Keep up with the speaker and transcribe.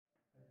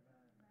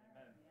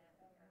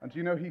And do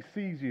you know he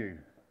sees you?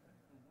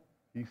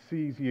 He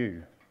sees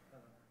you.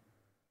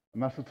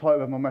 And that's the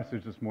title of my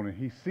message this morning.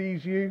 He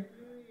sees you.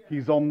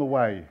 He's on the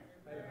way.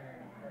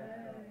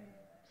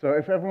 So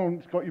if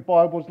everyone's got your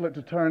Bibles, let's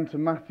turn to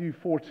Matthew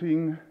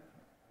 14,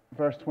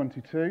 verse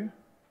 22.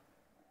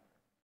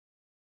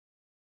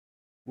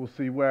 We'll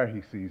see where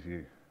he sees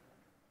you.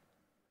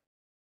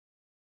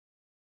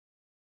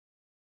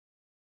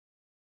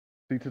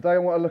 See, today I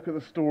want to look at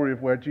the story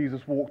of where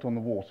Jesus walked on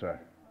the water.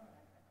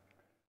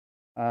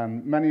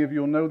 Many of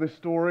you will know this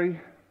story.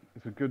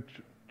 It's a good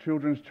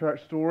children's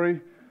church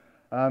story.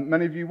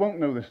 Many of you won't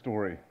know this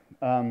story.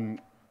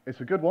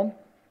 It's a good one.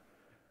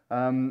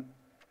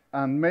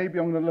 And maybe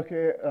I'm going to look at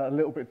it a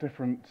little bit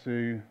different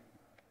to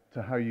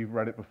how you've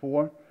read it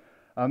before.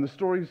 The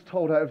story is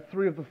told out of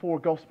 3 of the 4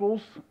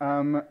 Gospels,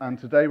 and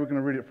today we're going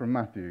to read it from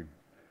Matthew.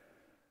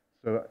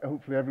 So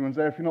hopefully everyone's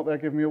there. If you're not there,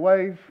 give me a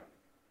wave.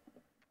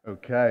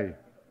 Okay.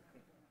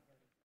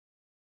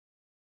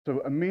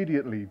 So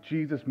immediately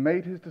Jesus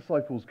made his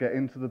disciples get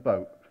into the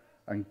boat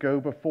and go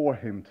before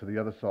him to the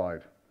other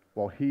side,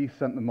 while he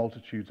sent the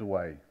multitudes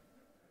away.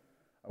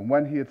 And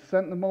when he had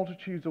sent the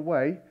multitudes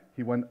away,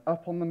 he went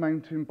up on the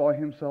mountain by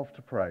himself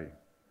to pray.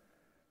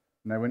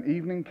 Now when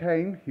evening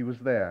came, he was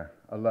there,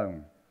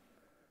 alone.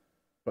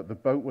 But the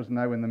boat was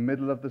now in the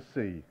middle of the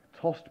sea,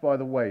 tossed by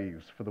the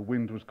waves, for the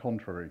wind was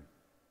contrary.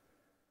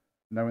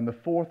 Now in the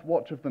 4th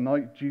watch of the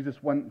night,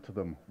 Jesus went to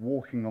them,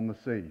 walking on the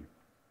sea.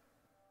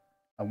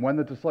 And when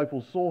the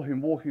disciples saw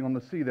him walking on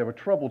the sea, they were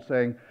troubled,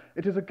 saying,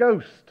 "It is a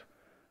ghost!"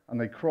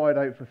 And they cried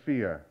out for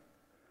fear.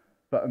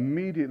 But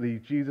immediately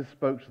Jesus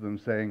spoke to them,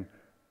 saying,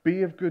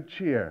 "Be of good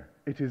cheer,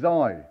 it is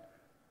I.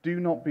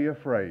 Do not be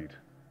afraid."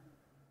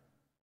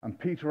 And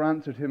Peter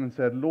answered him and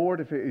said,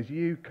 "Lord, if it is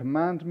you,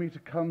 command me to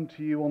come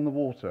to you on the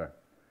water."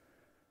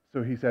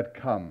 So he said,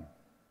 "Come."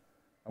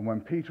 And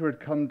when Peter had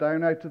come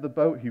down out of the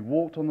boat, he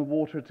walked on the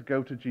water to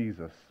go to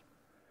Jesus.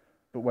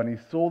 But when he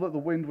saw that the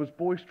wind was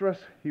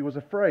boisterous, he was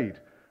afraid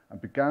and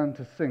began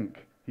to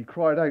sink. He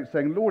cried out,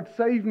 saying, "Lord,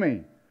 save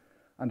me."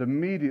 And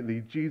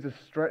immediately Jesus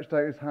stretched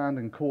out his hand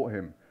and caught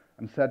him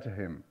and said to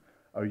him,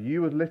 "O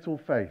you of little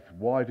faith,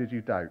 why did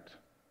you doubt?"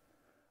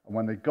 And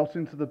when they got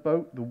into the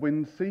boat, the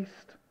wind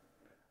ceased.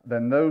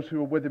 Then those who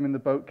were with him in the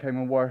boat came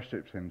and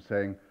worshipped him,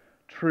 saying,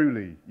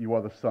 "Truly, you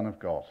are the Son of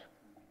God."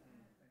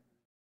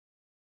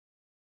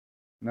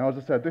 Now, as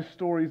I said, this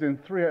story is in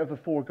 3 out of the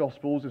 4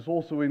 Gospels. It's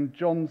also in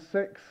John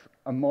 6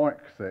 and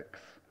Mark 6.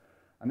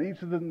 And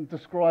each of them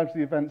describes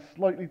the events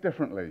slightly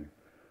differently.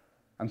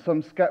 And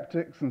some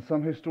skeptics and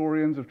some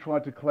historians have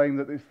tried to claim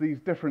that it's these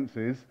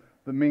differences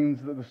that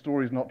means that the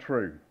story is not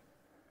true.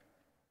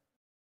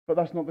 But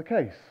that's not the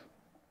case.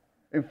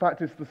 In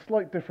fact, it's the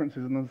slight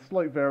differences and the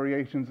slight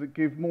variations that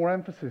give more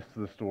emphasis to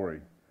the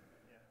story.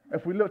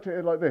 If we looked at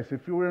it like this,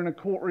 if you were in a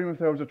courtroom, if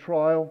there was a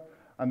trial,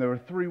 and there were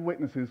 3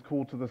 witnesses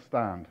called to the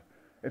stand,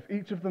 if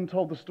each of them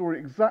told the story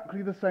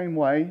exactly the same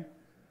way,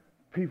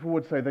 people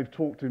would say they've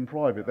talked in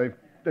private,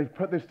 they've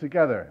put this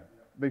together,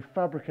 they've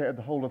fabricated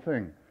the whole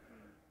thing.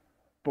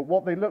 But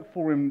what they look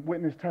for in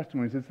witness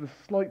testimonies is the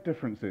slight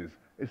differences.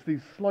 It's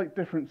these slight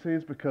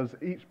differences because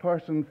each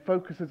person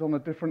focuses on a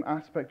different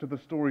aspect of the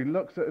story,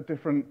 looks at a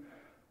different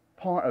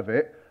part of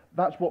it.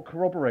 That's what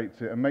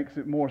corroborates it and makes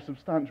it more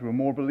substantial and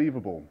more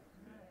believable.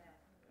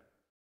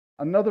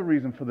 Another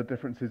reason for the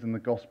differences in the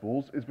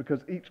Gospels is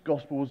because each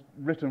Gospel was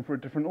written for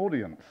a different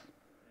audience.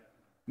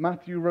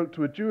 Matthew wrote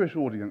to a Jewish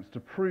audience to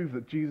prove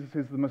that Jesus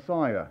is the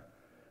Messiah.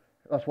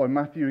 That's why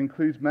Matthew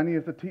includes many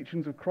of the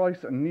teachings of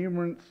Christ and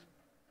numerous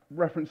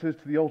references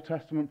to the Old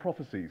Testament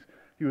prophecies.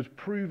 He was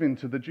proving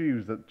to the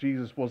Jews that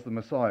Jesus was the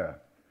Messiah.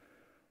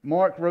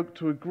 Mark wrote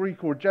to a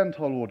Greek or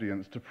Gentile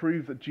audience to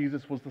prove that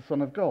Jesus was the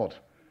Son of God.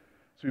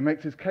 So he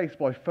makes his case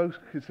by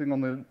focusing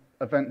on the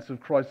events of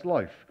Christ's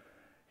life.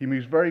 He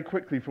moves very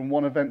quickly from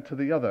one event to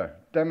the other,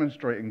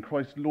 demonstrating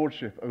Christ's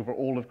lordship over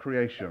all of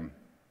creation.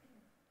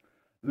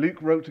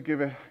 Luke wrote to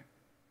give a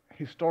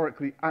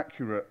historically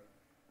accurate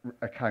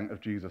account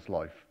of Jesus'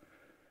 life.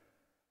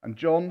 And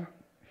John,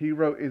 he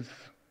wrote his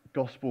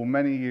gospel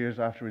many years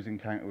after his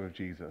encounter with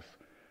Jesus.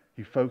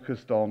 He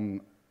focused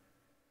on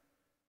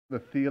the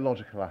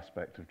theological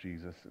aspect of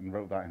Jesus and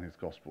wrote that in his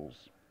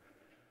gospels.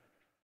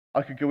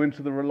 I could go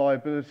into the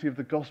reliability of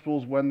the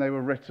Gospels, when they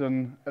were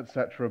written,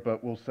 etc.,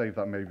 but we'll save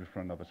that maybe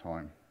for another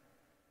time.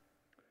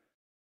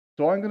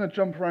 So I'm going to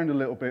jump around a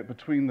little bit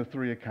between the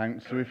 3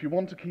 accounts. So if you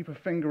want to keep a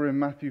finger in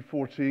Matthew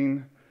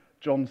 14,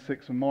 John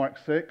 6 and Mark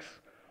 6,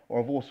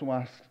 or I've also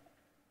asked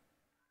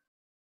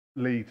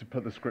Lee to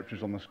put the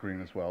scriptures on the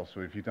screen as well. So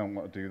if you don't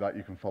want to do that,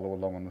 you can follow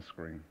along on the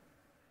screen.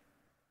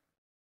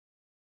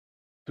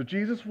 So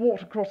Jesus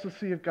walked across the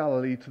Sea of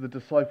Galilee to the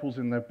disciples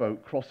in their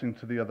boat, crossing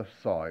to the other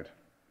side.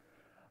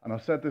 And I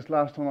said this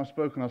last time I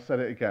spoke, and I'll say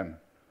it again.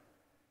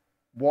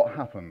 What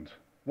happened?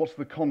 What's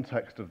the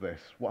context of this?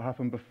 What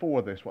happened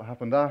before this? What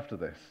happened after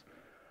this?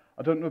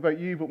 I don't know about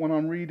you, but when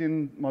I'm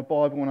reading my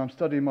Bible, when I'm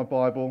studying my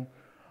Bible,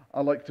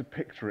 I like to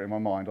picture it in my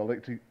mind. I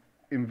like to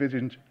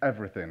envisage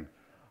everything.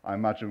 I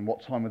imagine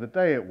what time of the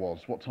day it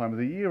was, what time of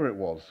the year it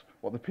was,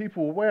 what the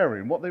people were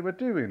wearing, what they were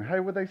doing, how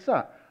were they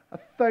sat.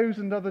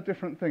 1,000 other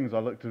different things I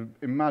look to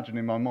imagine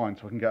in my mind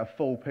so I can get a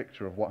full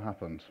picture of what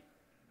happened.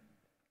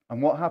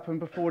 And what happened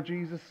before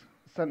Jesus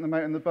sent them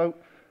out in the boat?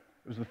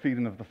 It was the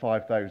feeding of the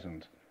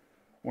 5,000.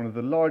 One of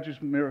the largest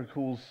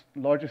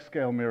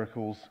scale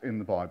miracles in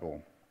the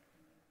Bible.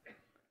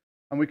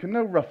 And we can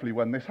know roughly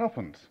when this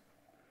happened.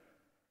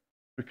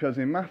 Because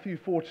in Matthew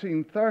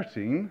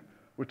 14:13,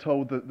 we're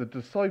told that the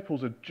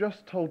disciples had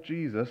just told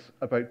Jesus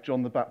about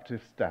John the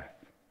Baptist's death.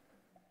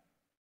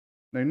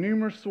 Now,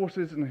 numerous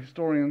sources and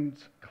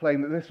historians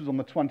claim that this was on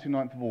the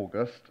 29th of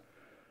August,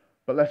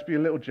 but let's be a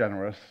little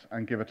generous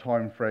and give a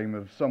time frame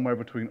of somewhere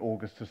between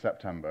August to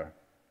September.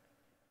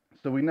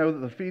 So we know that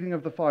the feeding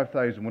of the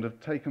 5,000 would have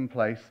taken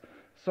place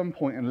some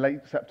point in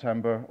late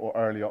September or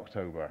early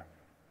October.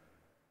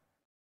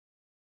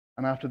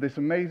 And after this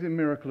amazing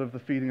miracle of the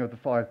feeding of the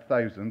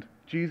 5,000,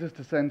 Jesus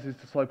descends his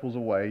disciples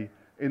away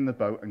in the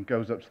boat and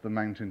goes up to the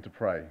mountain to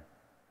pray.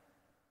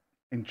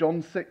 In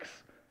John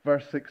 6,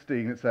 verse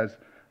 16, it says,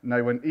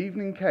 "Now when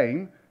evening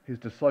came, his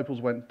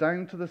disciples went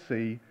down to the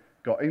sea,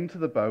 got into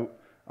the boat,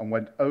 and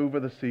went over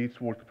the sea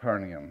toward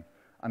Capernaum.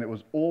 And it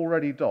was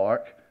already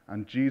dark,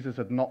 and Jesus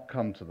had not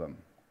come to them."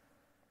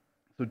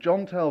 So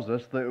John tells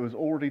us that it was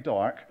already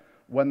dark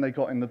when they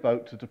got in the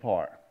boat to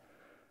depart.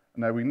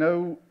 Now we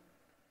know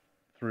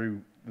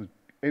through the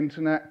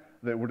internet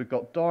that it would have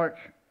got dark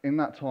in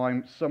that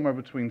time somewhere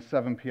between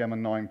 7 p.m.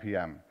 and 9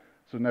 p.m.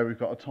 So now we've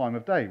got a time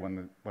of day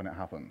when it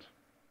happened.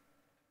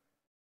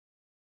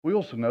 We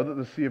also know that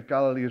the Sea of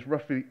Galilee is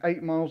roughly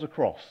 8 miles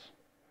across.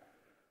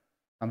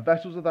 And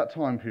vessels of that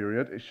time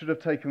period, it should have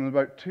taken them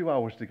about 2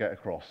 hours to get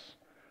across.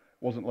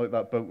 It wasn't like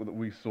that boat that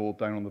we saw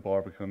down on the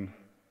Barbican.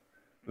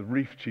 The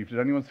Reef Chief. Did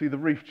anyone see the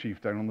Reef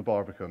Chief down on the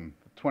Barbican?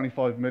 The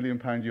 £25 million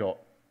yacht.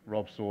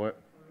 Rob saw it.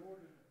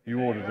 You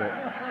ordered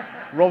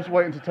it. Rob's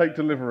waiting to take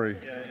delivery.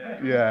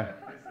 Yeah.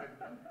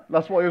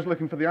 That's why he was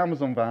looking for the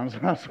Amazon vans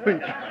last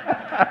week.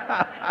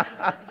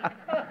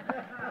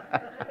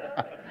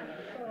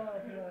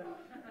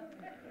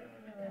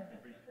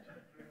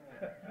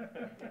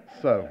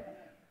 So,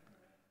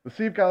 the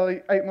Sea of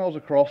Galilee, 8 miles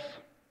across,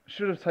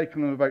 should have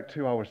taken them about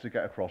 2 hours to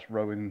get across,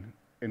 rowing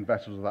in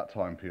vessels of that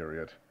time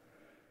period.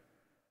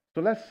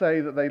 So let's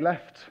say that they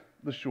left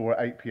the shore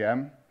at 8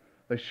 p.m.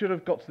 They should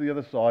have got to the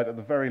other side at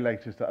the very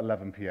latest at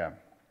 11 p.m.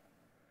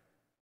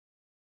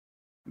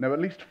 Now,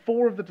 at least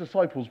 4 of the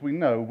disciples we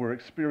know were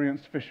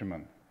experienced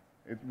fishermen.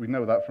 We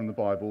know that from the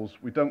Bibles.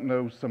 We don't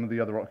know some of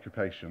the other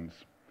occupations.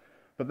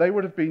 But they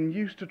would have been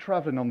used to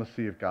traveling on the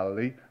Sea of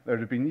Galilee. They would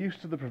have been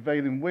used to the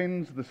prevailing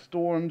winds, the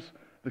storms,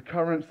 the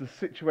currents, the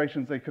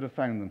situations they could have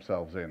found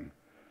themselves in.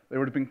 They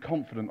would have been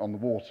confident on the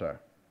water.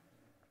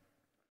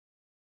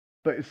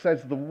 But it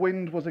says the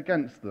wind was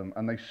against them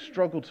and they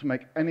struggled to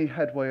make any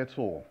headway at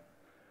all.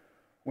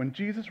 When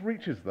Jesus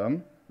reaches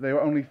them, they are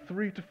only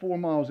 3 to 4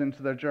 miles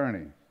into their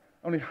journey,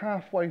 only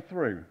halfway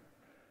through.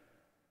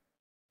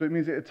 So it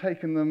means it had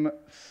taken them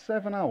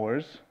 7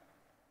 hours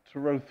to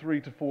row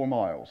 3 to 4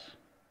 miles.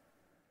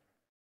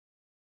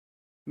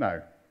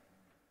 Now,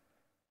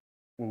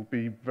 we'll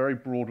be very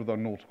broad with our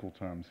nautical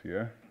terms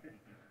here,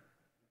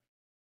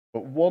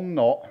 but 1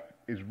 knot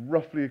is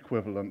roughly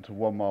equivalent to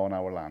 1 mile an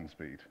hour land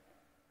speed.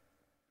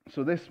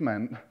 So this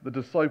meant the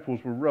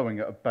disciples were rowing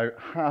at about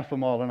half a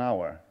mile an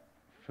hour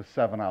for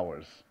 7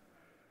 hours.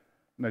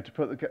 Now, to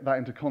put that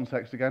into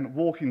context again,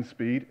 walking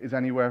speed is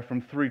anywhere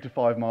from 3 to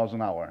 5 miles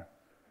an hour.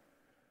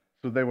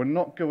 So they were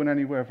not going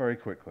anywhere very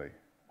quickly.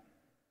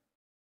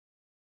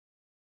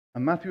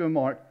 And Matthew and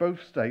Mark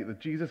both state that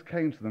Jesus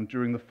came to them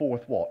during the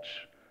 4th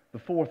watch. The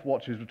 4th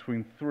watch is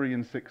between 3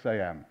 and 6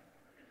 a.m.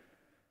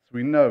 So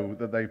we know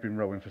that they've been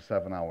rowing for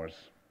 7 hours.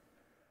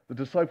 The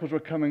disciples were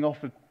coming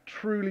off a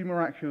truly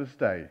miraculous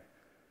day,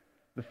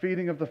 the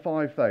feeding of the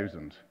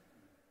 5,000.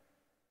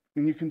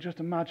 And you can just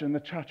imagine the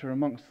chatter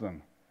amongst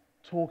them,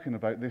 talking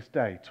about this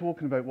day,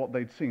 talking about what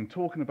they'd seen,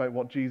 talking about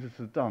what Jesus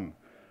had done.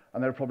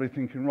 And they're probably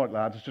thinking, right,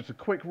 lads, it's just a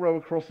quick row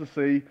across the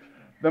sea,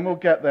 then we'll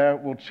get there,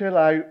 we'll chill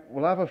out,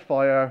 we'll have a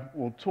fire,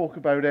 we'll talk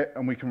about it,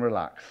 and we can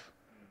relax.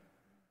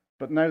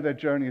 But now their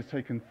journey has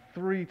taken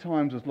 3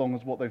 times as long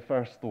as what they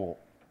first thought.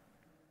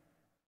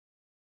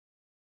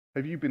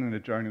 Have you been in a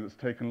journey that's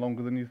taken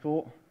longer than you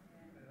thought?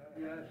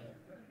 Yes.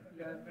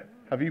 Yes.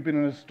 Have you been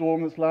in a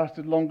storm that's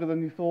lasted longer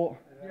than you thought?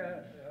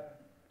 Yes.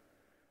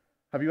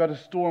 Have you had a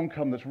storm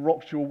come that's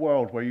rocked your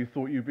world where you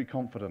thought you'd be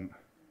confident?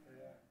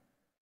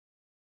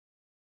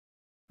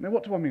 Now,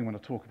 what do I mean when I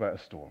talk about a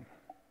storm?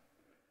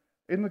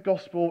 In the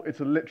gospel, it's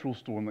a literal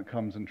storm that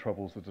comes and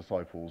troubles the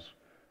disciples.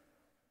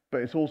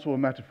 But it's also a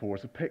metaphor,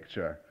 it's a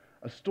picture.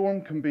 A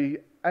storm can be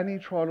any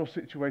trial or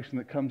situation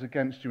that comes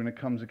against you and it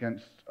comes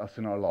against us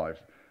in our lives.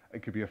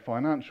 It could be a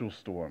financial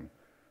storm,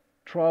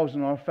 trials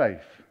in our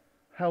faith,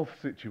 health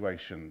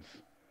situations.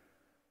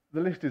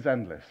 The list is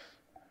endless.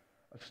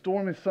 A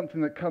storm is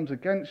something that comes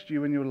against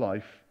you in your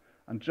life,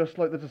 and just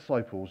like the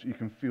disciples, you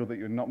can feel that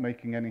you're not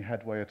making any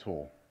headway at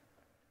all.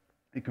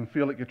 You can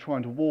feel like you're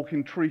trying to walk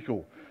in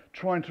treacle,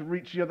 trying to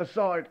reach the other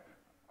side.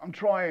 I'm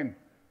trying,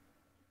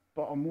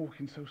 but I'm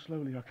walking so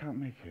slowly I can't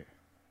make it.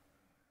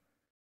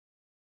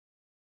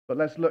 But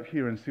let's look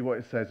here and see what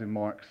it says in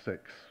Mark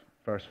 6,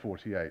 verse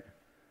 48.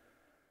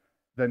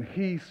 Then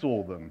he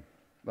saw them,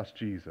 that's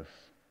Jesus,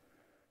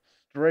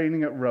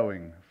 straining at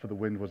rowing, for the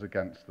wind was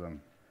against them.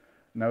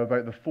 Now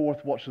about the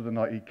fourth watch of the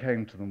night he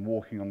came to them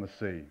walking on the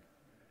sea.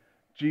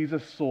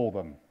 Jesus saw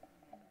them.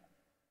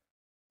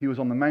 He was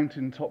on the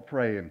mountaintop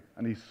praying,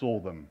 and he saw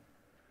them.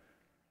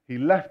 He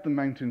left the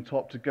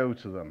mountaintop to go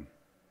to them.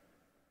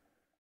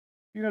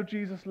 You know,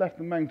 Jesus left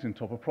the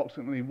mountaintop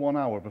approximately 1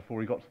 hour before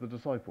he got to the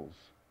disciples.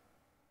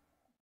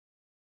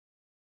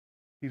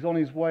 He's on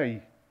his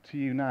way to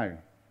you now,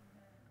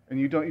 and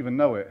you don't even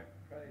know it.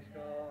 Praise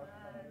God.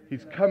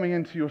 He's coming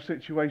into your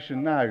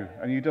situation now,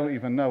 and you don't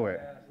even know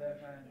it. Yes,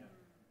 amen.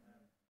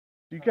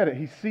 Do you get it?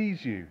 He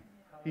sees you.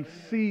 He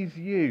sees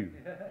you,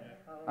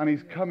 and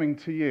he's coming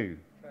to you.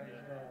 Praise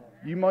God.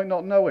 You might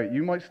not know it.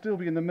 You might still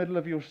be in the middle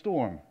of your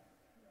storm,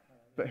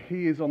 but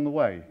he is on the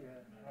way.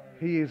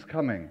 He is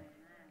coming.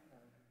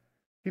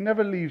 He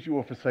never leaves you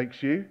or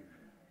forsakes you.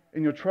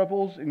 In your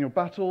troubles, in your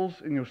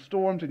battles, in your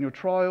storms, in your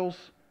trials.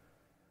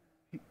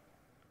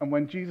 And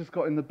when Jesus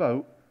got in the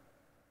boat,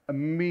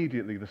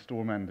 immediately the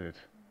storm ended.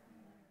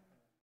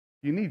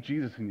 You need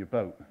Jesus in your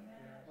boat.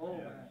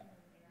 Oh,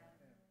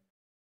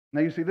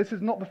 Now you see, this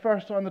is not the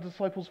first time the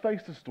disciples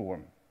faced a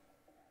storm.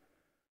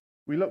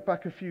 We look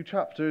back a few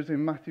chapters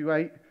in Matthew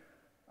 8,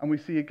 and we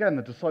see again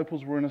the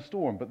disciples were in a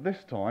storm, but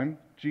this time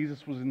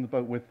Jesus was in the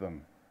boat with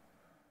them.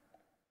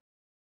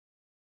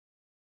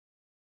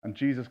 And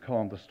Jesus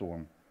calmed the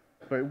storm.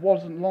 But it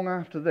wasn't long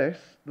after this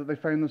that they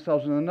found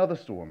themselves in another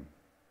storm.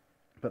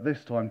 But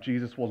this time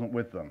Jesus wasn't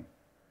with them.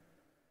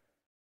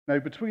 Now,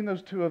 between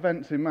those two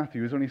events in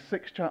Matthew is only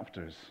 6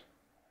 chapters.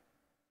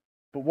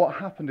 But what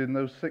happened in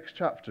those 6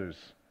 chapters?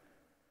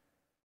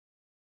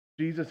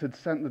 Jesus had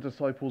sent the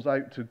disciples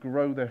out to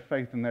grow their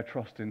faith and their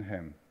trust in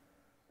him.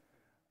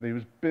 He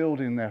was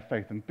building their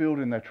faith and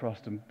building their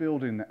trust and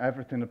building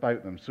everything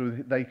about them so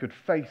that they could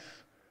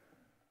face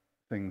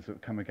things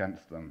that come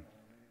against them.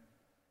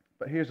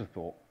 But here's a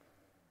thought.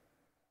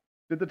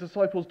 Did the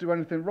disciples do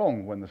anything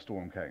wrong when the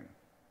storm came?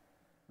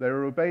 They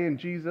were obeying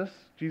Jesus.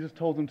 Jesus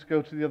told them to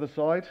go to the other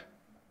side,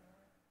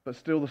 but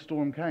still the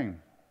storm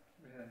came.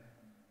 yeah.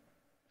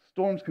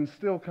 Storms can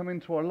still come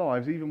into our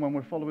lives even when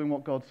we're following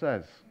what God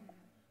says.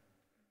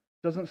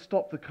 Doesn't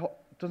stop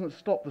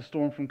the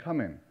storm from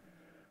coming.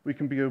 We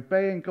can be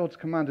obeying God's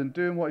command and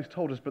doing what he's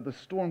told us, but the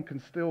storm can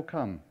still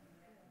come.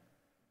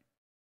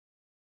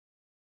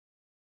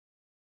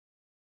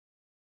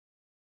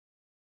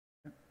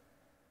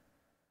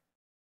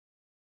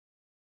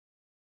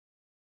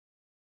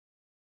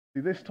 See,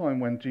 this time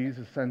when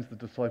Jesus sends the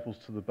disciples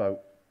to the boat,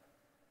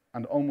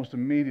 and almost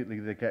immediately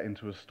they get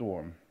into a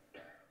storm,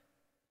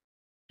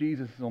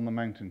 Jesus is on the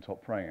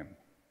mountaintop praying.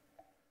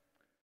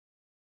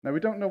 Now,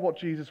 we don't know what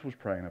Jesus was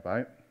praying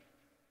about.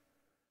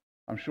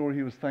 I'm sure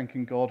he was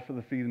thanking God for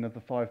the feeding of the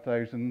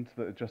 5,000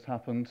 that had just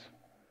happened.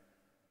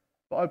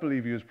 But I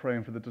believe he was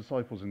praying for the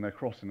disciples in their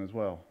crossing as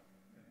well.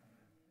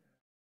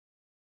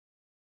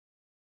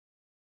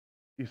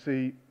 You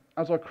see,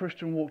 as our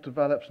Christian walk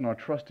develops and our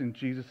trust in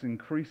Jesus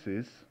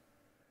increases,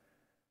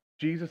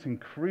 Jesus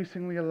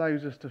increasingly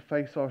allows us to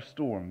face our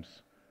storms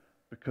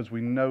because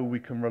we know we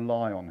can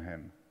rely on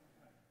him.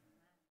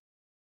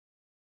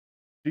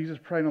 Jesus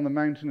praying on the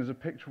mountain is a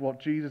picture of what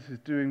Jesus is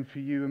doing for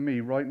you and me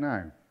right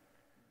now.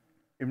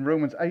 In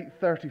Romans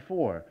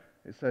 8:34,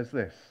 it says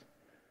this: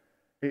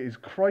 "It is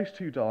Christ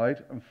who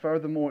died, and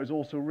furthermore is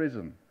also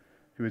risen,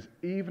 who is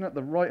even at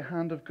the right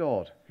hand of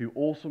God, who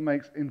also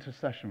makes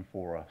intercession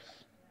for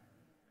us."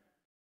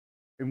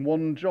 In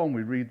 1 John,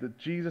 we read that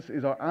Jesus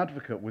is our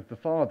advocate with the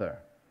Father.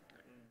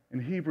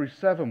 In Hebrews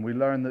 7, we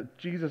learn that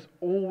Jesus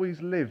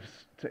always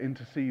lives to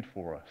intercede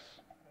for us.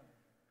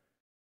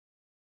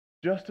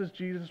 Just as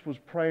Jesus was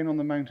praying on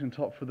the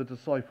mountaintop for the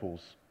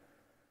disciples,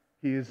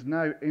 he is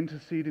now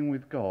interceding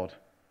with God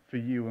for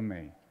you and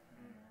me.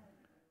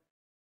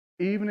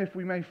 Even if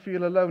we may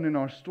feel alone in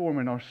our storm,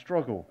 in our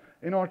struggle,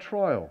 in our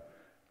trial,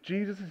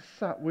 Jesus is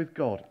sat with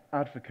God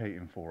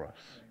advocating for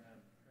us.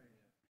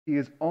 He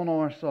is on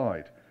our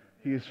side.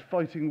 He is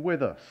fighting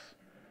with us.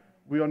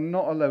 We are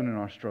not alone in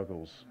our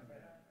struggles,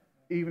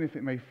 even if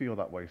it may feel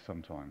that way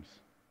sometimes.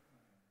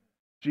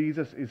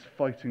 Jesus is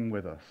fighting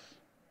with us.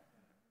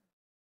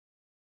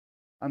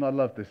 And I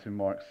love this in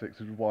Mark 6,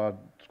 which is why I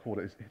called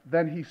it.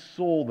 Then he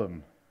saw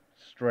them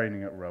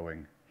straining at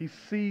rowing. He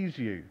sees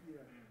you.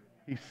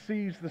 He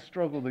sees the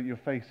struggle that you're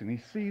facing. He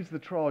sees the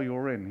trial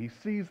you're in. He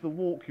sees the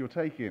walk you're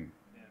taking.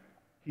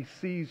 He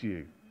sees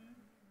you.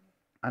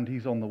 And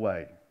he's on the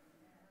way.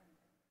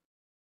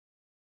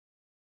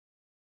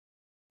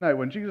 Now,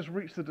 when Jesus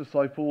reached the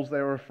disciples, they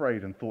were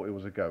afraid and thought it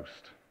was a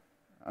ghost.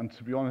 And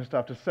to be honest,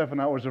 after 7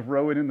 hours of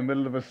rowing in the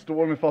middle of a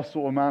storm, if I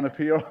saw a man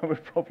appear, I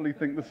would probably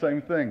think the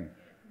same thing.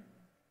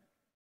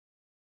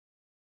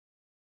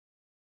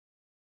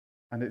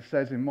 And it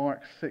says in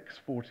Mark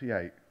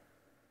 6:48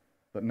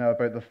 that now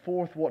about the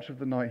fourth watch of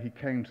the night he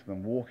came to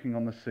them walking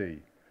on the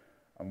sea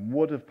and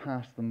would have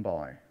passed them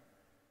by.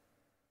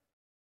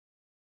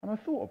 And I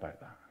thought about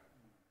that.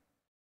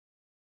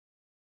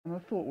 And I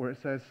thought where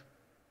it says,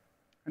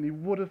 and he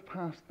would have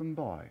passed them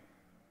by.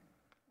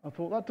 I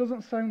thought, that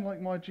doesn't sound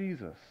like my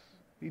Jesus.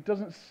 He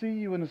doesn't see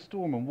you in a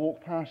storm and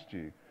walk past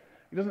you.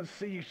 He doesn't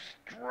see you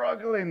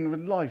struggling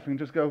with life and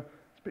just go,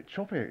 it's a bit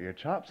choppy out here,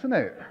 chaps, isn't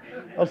it?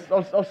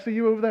 I'll see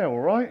you over there, all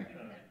right?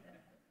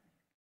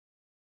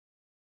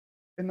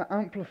 In the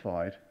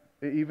Amplified,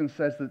 it even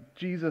says that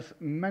Jesus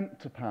meant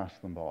to pass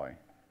them by.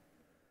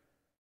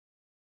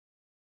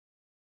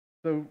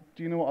 So,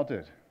 do you know what I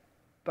did?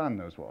 Dan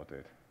knows what I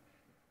did.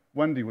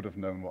 Wendy would have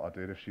known what I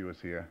did if she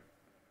was here.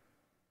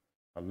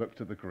 I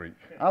looked at the Greek.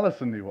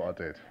 Alison knew what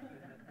I did.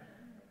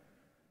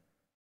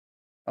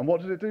 And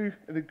what did it do?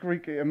 In the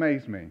Greek, it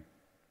amazed me.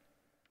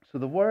 So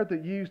the word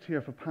that used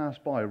here for pass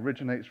by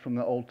originates from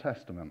the Old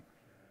Testament.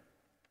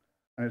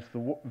 And it's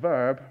the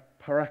verb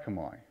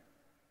parakomai.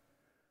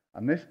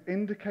 And this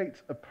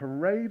indicates a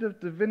parade of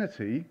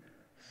divinity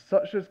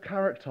such as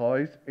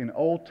characterized in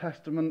Old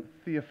Testament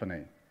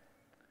theophany.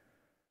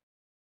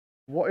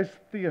 What is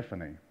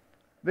theophany?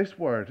 This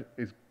word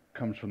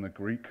comes from the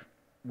Greek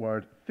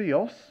word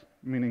theos,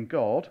 meaning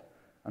God,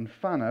 and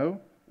phano,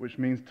 which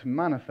means to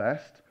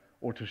manifest,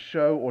 or to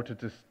show, or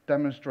to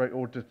demonstrate,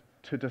 or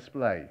to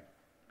display.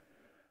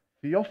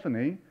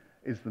 Theophany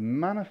is the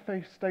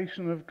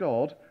manifestation of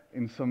God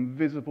in some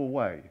visible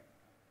way.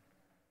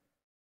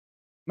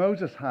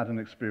 Moses had an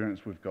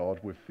experience with God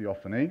with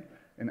theophany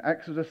in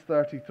Exodus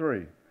 33.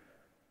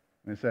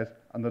 And it says,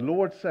 "And the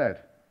Lord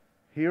said,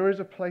 Here is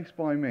a place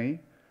by me,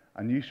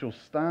 and you shall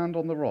stand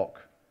on the rock.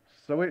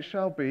 So it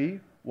shall be,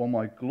 while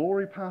my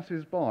glory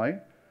passes by,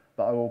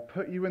 that I will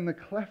put you in the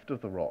cleft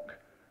of the rock,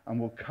 and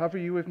will cover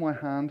you with my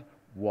hand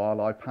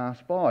while I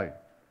pass by.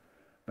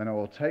 Then I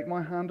will take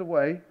my hand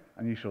away,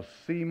 and you shall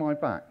see my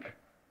back."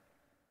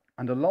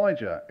 And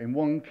Elijah, in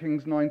 1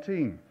 Kings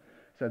 19,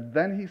 said,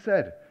 "Then he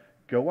said,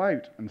 Go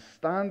out and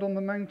stand on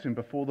the mountain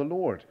before the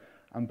Lord,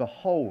 and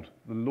behold,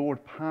 the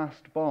Lord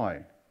passed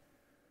by."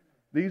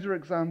 These are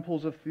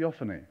examples of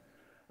theophany,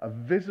 a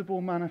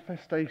visible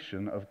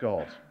manifestation of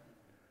God.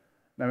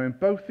 Now, in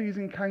both these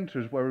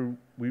encounters where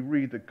we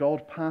read that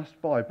God passed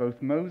by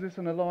both Moses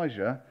and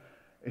Elijah,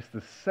 it's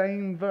the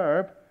same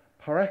verb,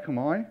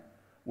 parakomai,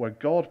 where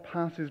God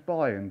passes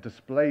by and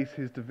displays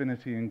his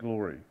divinity and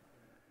glory.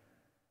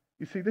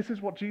 You see, this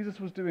is what Jesus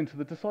was doing to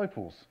the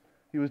disciples.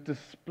 He was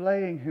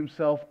displaying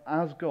himself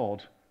as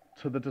God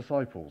to the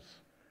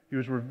disciples. He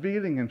was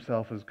revealing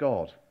himself as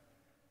God.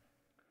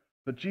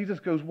 But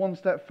Jesus goes one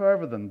step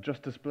further than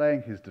just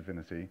displaying his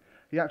divinity.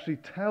 He actually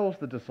tells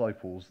the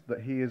disciples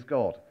that he is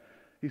God.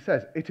 He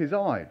says, "It is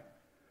I."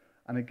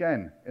 And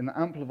again, in the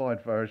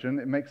Amplified version,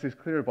 it makes this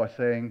clearer by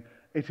saying,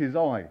 "It is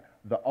I,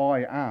 the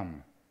I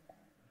am."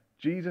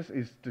 Jesus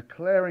is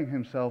declaring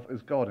himself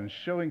as God and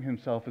showing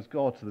himself as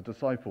God to the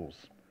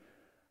disciples.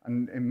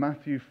 And in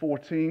Matthew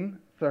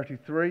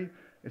 14:33,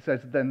 it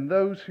says, "Then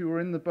those who were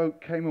in the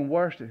boat came and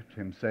worshipped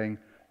him, saying,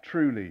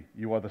 'Truly,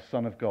 you are the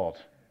Son of God.'"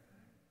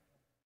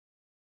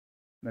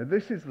 Now,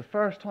 this is the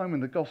first time in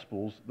the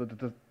Gospels that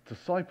the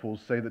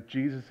disciples say that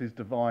Jesus is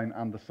divine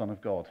and the Son of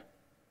God.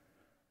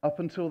 Up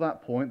until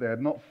that point, they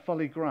had not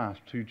fully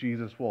grasped who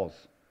Jesus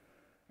was.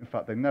 In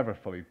fact, they never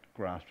fully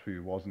grasped who he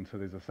was until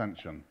his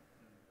ascension.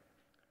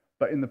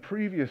 But in the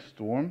previous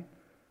storm,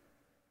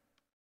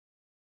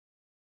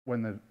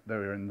 when they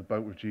were in the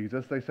boat with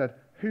Jesus, they said,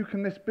 "Who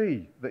can this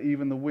be that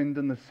even the wind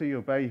and the sea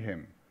obey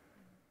him?"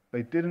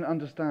 They didn't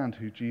understand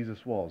who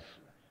Jesus was.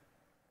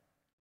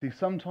 See,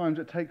 sometimes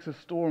it takes a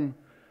storm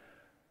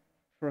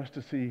for us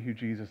to see who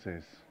Jesus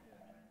is.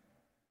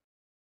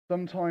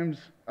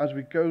 Sometimes, as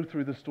we go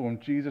through the storm,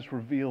 Jesus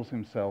reveals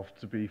himself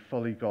to be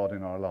fully God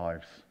in our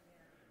lives.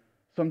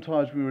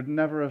 Sometimes we would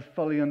never have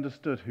fully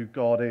understood who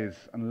God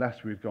is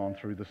unless we'd gone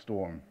through the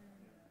storm.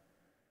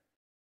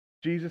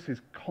 Jesus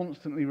is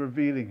constantly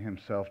revealing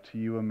himself to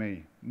you and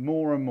me,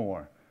 more and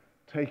more,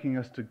 taking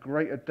us to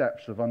greater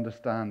depths of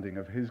understanding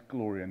of his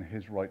glory and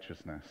his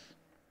righteousness.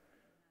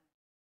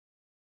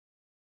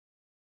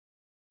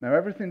 Now,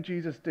 everything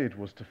Jesus did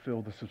was to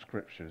fill the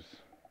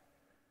scriptures.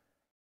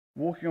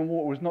 Walking on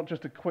water was not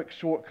just a quick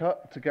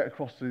shortcut to get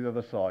across to the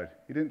other side.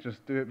 He didn't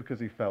just do it because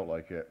he felt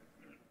like it.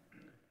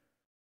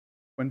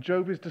 When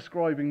Job is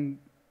describing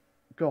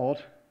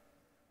God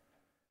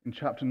in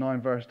chapter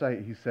 9, verse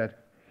 8, he said,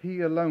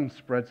 "He alone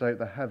spreads out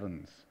the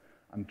heavens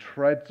and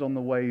treads on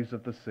the waves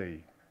of the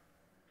sea."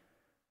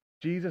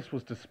 Jesus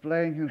was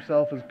displaying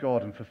himself as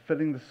God and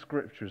fulfilling the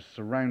scriptures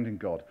surrounding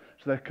God,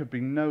 so there could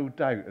be no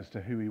doubt as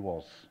to who he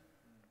was.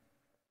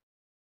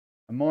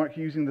 And Mark,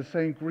 using the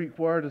same Greek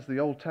word as the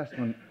Old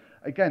Testament,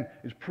 again,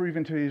 is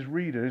proving to his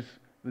readers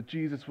that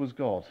Jesus was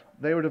God.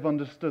 They would have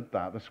understood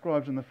that. The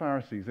scribes and the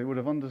Pharisees, they would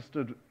have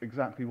understood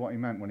exactly what he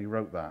meant when he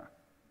wrote that.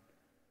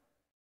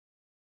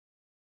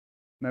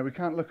 Now, we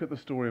can't look at the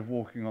story of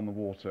walking on the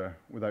water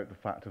without the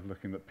fact of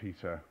looking that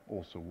Peter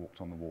also walked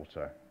on the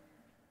water.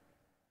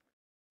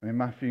 And in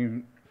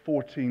Matthew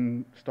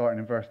 14, starting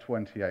in verse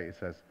 28, it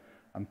says,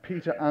 "And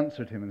Peter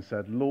answered him and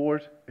said,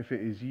 'Lord, if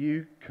it is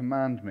you,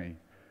 command me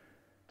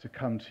to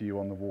come to you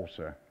on the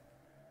water.'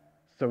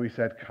 So he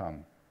said,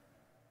 'Come.'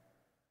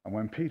 And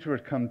when Peter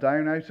had come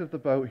down out of the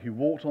boat, he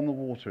walked on the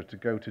water to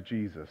go to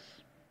Jesus.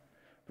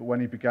 But when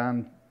he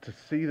began to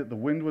see that the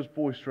wind was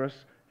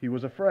boisterous, he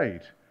was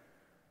afraid.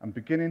 And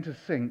beginning to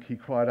sink, he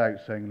cried out,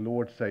 saying,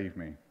 "Lord, save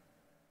me."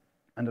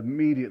 And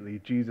immediately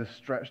Jesus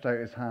stretched out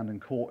his hand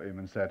and caught him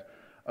and said,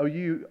 "O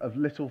you of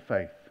little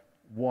faith,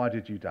 why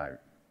did you doubt?"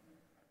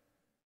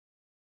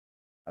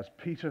 As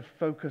Peter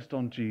focused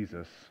on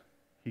Jesus,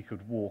 he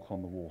could walk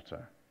on the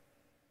water.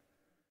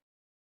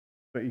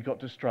 But he got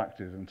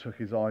distracted and took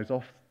his eyes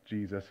off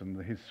Jesus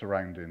and his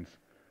surroundings,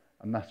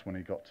 and that's when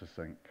he got to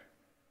sink.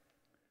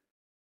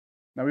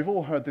 Now, we've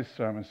all heard this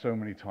sermon so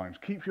many times.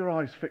 Keep your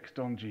eyes fixed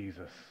on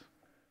Jesus.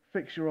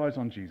 Fix your eyes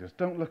on Jesus.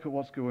 Don't look at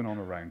what's going on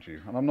around you.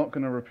 And I'm not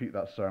going to repeat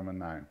that sermon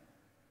now.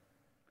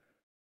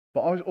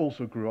 But I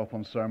also grew up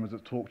on sermons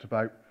that talked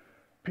about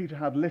Peter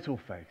had little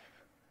faith.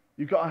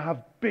 You've got to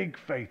have big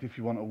faith if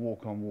you want to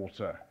walk on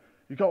water.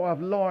 You've got to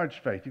have large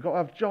faith. You've got to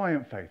have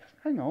giant faith.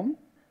 Hang on.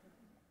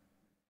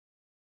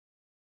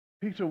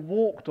 Peter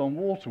walked on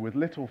water with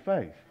little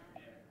faith.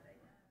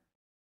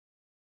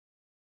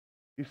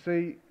 You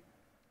see,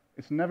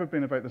 it's never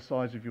been about the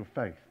size of your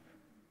faith.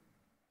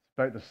 It's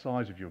about the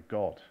size of your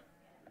God.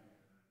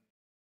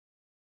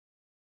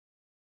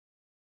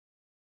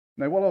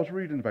 Now, while I was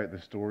reading about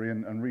this story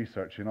and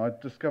researching, I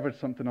discovered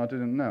something I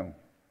didn't know.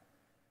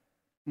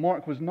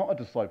 Mark was not a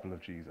disciple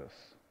of Jesus.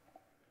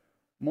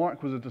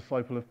 Mark was a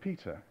disciple of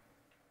Peter.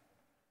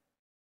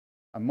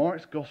 And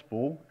Mark's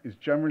gospel is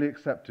generally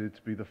accepted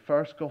to be the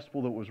first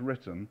gospel that was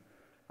written,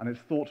 and it's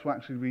thought to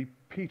actually be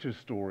Peter's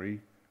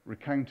story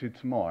recounted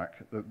to Mark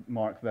that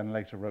Mark then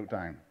later wrote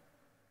down.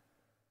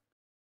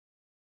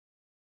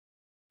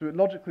 So it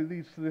logically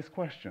leads to this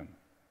question.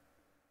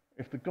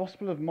 If the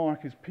Gospel of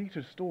Mark is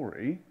Peter's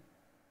story,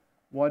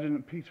 why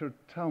didn't Peter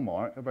tell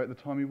Mark about the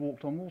time he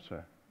walked on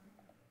water?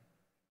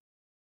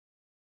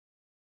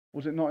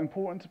 Was it not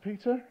important to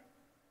Peter?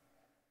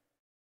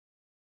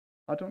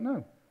 I don't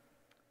know.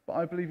 But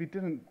I believe he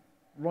didn't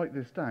write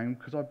this down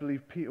because I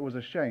believe Peter was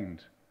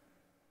ashamed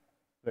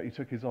that he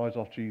took his eyes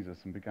off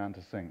Jesus and began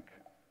to sink.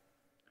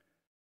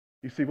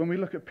 You see, when we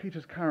look at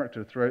Peter's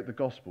character throughout the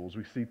Gospels,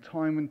 we see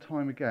time and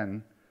time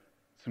again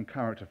some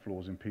character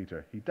flaws in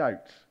Peter. He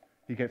doubts.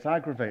 He gets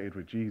aggravated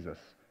with Jesus.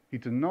 He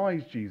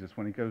denies Jesus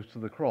when he goes to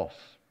the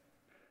cross.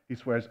 He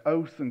swears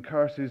oaths and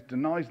curses,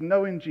 denies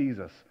knowing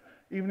Jesus,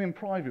 even in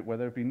private where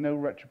there would be no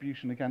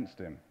retribution against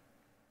him.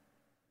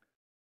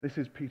 This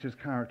is Peter's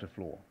character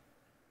flaw.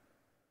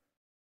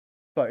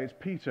 But it's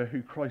Peter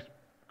who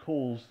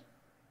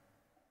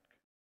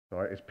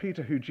it's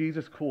Peter who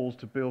Jesus calls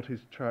to build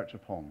his church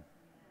upon.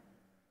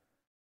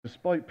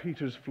 Despite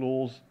Peter's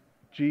flaws,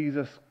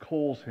 Jesus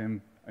calls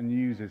him and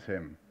uses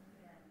him.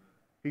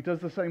 He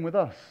does the same with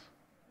us.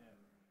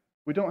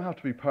 We don't have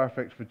to be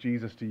perfect for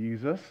Jesus to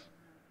use us.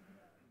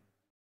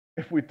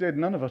 If we did,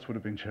 none of us would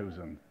have been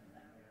chosen.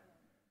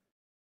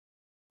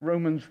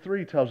 Romans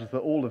 3 tells us that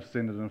all have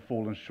sinned and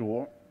fallen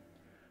short.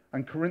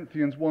 And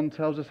Corinthians 1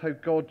 tells us how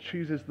God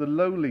chooses the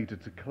lowly to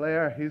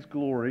declare his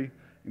glory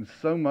in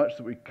so much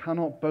that we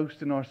cannot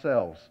boast in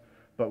ourselves,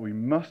 but we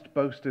must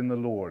boast in the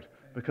Lord,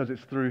 because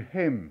it's through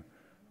him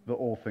that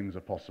all things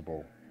are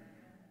possible.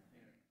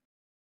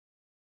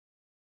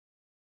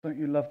 Don't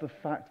you love the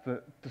fact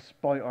that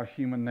despite our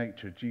human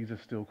nature,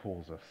 Jesus still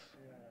calls us?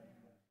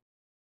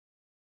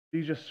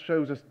 Jesus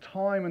shows us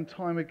time and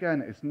time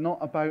again it's not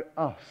about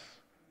us,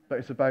 but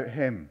it's about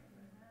him.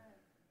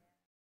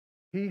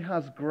 He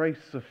has grace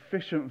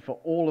sufficient for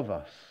all of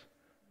us,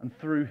 and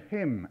through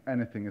him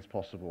anything is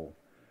possible.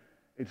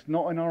 It's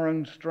not in our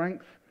own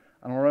strength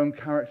and our own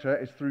character,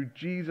 it's through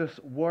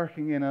Jesus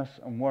working in us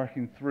and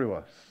working through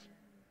us.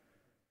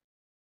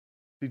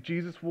 See,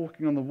 Jesus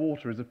walking on the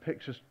water is a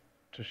picture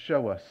to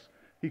show us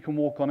he can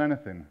walk on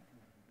anything.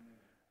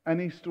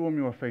 Any storm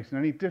you are facing,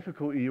 any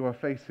difficulty you are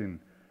facing,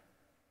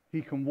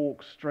 he can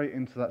walk straight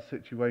into that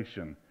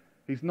situation.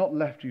 He's not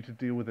left you to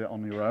deal with it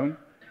on your own.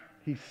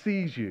 He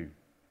sees you.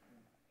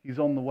 He's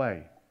on the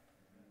way.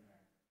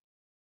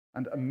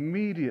 And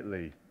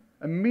immediately,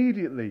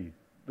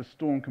 the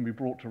storm can be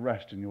brought to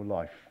rest in your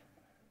life.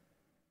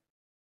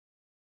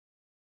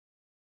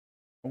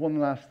 And one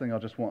last thing I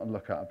just want to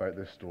look at about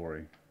this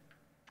story,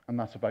 and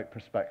that's about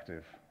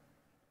perspective.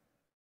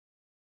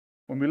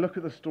 When we look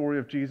at the story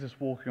of Jesus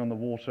walking on the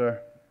water,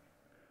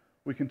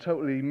 we can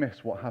totally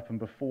miss what happened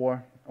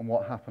before and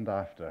what happened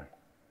after.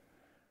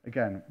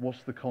 Again,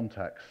 what's the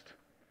context?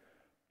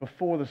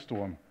 Before the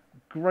storm,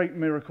 great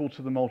miracle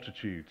to the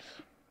multitudes.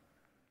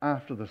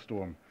 After the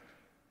storm,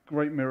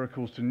 great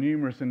miracles to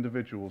numerous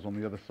individuals on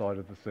the other side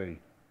of the sea.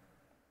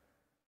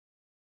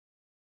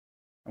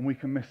 And we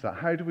can miss that.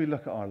 How do we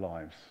look at our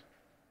lives?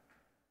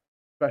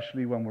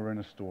 Especially when we're in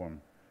a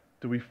storm.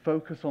 Do we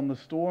focus on the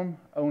storm,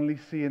 only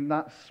seeing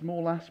that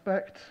small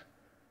aspect?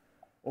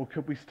 Or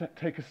could we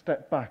take a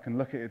step back and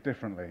look at it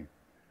differently?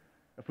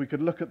 If we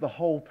could look at the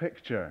whole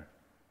picture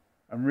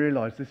and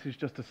realize this is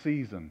just a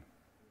season,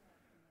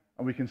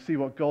 and we can see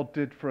what God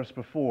did for us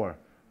before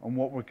and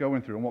what we're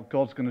going through and what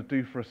God's going to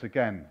do for us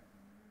again,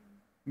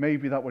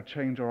 maybe that would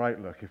change our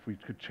outlook if we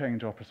could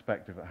change our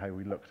perspective at how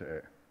we looked at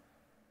it.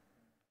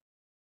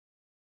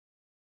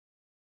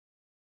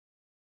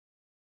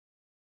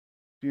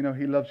 Do you know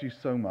he loves you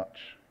so much,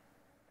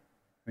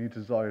 and he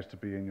desires to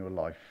be in your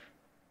life?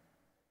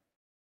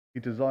 He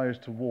desires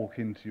to walk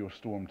into your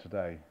storm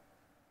today.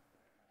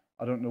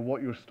 I don't know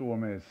what your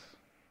storm is.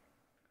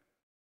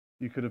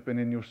 You could have been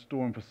in your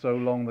storm for so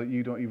long that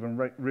you don't even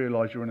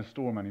realize you're in a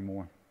storm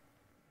anymore.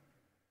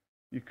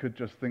 You could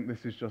just think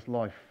this is just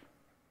life.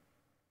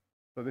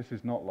 But this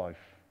is not life.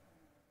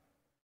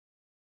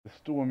 The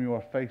storm you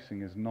are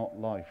facing is not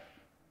life.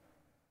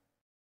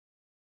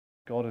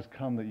 God has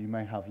come that you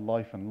may have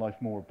life and life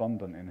more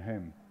abundant in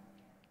him.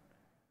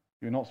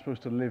 You're not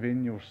supposed to live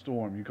in your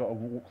storm. You've got to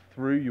walk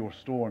through your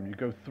storm. You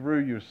go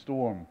through your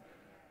storm.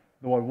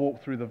 Though I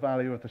walk through the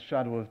valley of the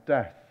shadow of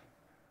death,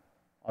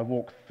 I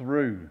walk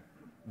through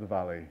the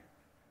valley.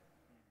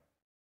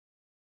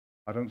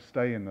 I don't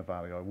stay in the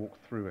valley, I walk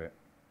through it.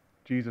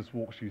 Jesus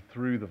walks you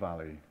through the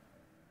valley.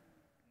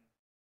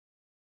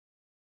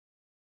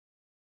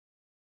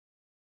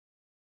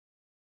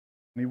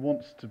 And he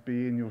wants to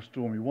be in your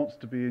storm. He wants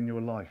to be in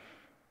your life.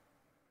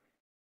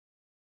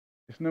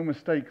 It's no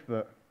mistake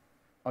that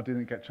I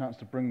didn't get a chance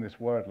to bring this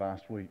word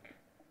last week.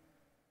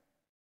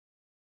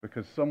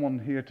 Because someone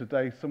here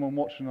today, someone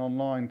watching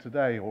online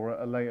today or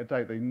at a later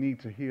date, they need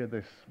to hear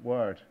this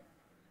word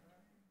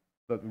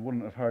that they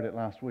wouldn't have heard it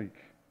last week.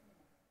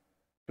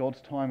 God's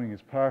timing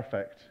is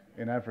perfect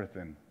in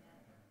everything.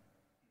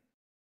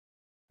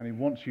 And he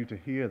wants you to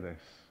hear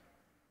this.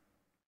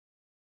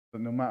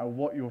 That no matter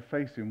what you're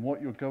facing,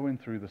 what you're going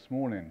through this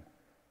morning,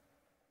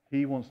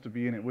 he wants to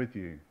be in it with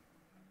you.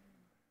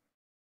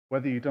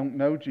 Whether you don't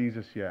know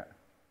Jesus yet,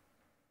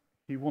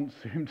 he wants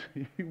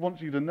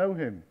you to know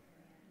him.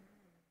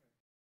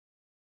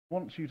 He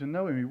wants you to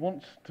know him. He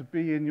wants to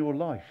be in your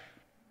life.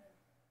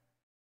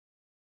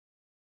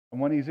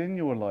 And when he's in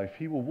your life,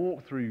 he will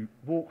walk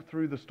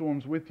through the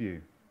storms with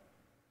you.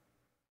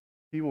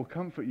 He will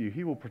comfort you.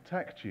 He will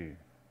protect you.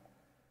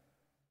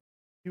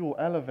 He will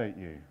elevate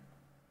you.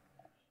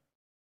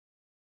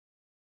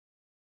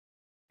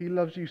 He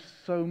loves you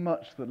so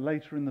much that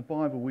later in the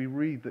Bible we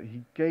read that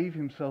he gave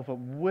himself up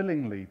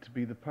willingly to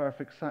be the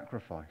perfect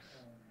sacrifice.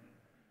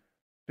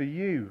 For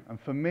you and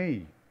for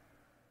me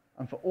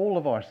and for all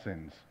of our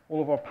sins,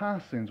 all of our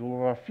past sins, all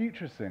of our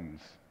future sins.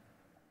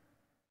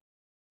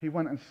 He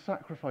went and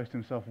sacrificed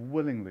himself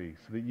willingly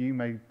so that you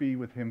may be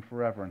with him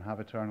forever and have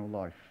eternal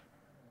life.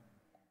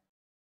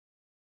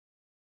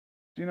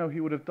 Do you know he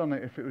would have done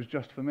it if it was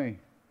just for me?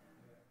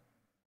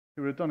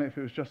 He would have done it if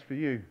it was just for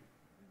you.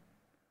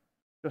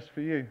 Just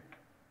for you.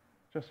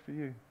 Just for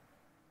you.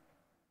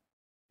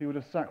 He would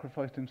have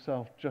sacrificed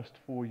himself just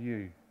for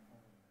you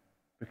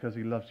because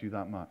he loves you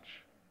that much.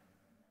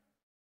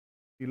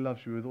 He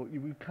loves you with all.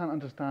 We can't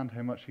understand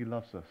how much he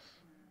loves us.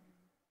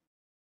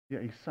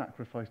 Yet he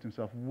sacrificed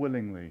himself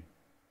willingly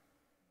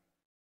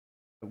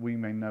that we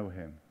may know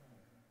him.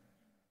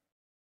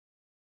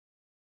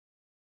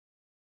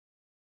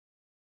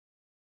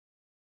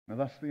 Now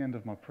that's the end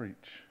of my preach.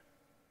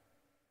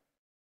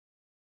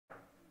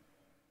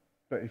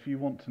 But if you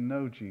want to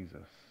know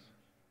Jesus,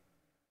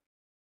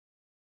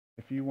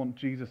 if you want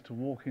Jesus to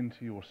walk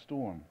into your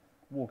storm,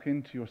 walk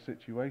into your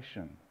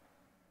situation,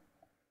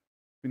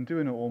 been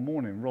doing it all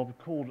morning. Rob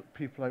called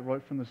people out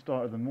right from the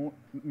start of the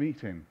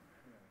meeting.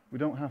 We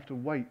don't have to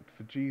wait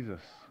for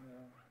Jesus.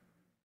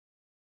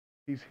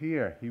 He's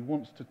here. He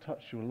wants to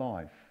touch your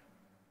life.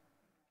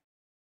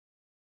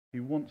 He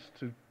wants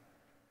to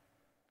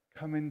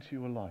come into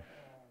your life.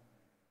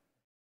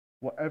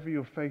 Whatever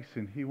you're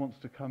facing, he wants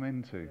to come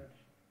into.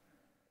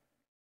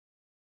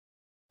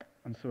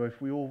 And so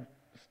if we all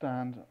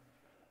stand,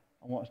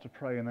 I want us to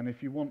pray. And then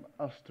if you want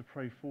us to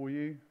pray for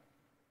you,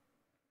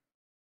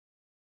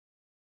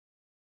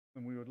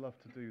 then we would love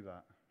to do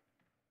that.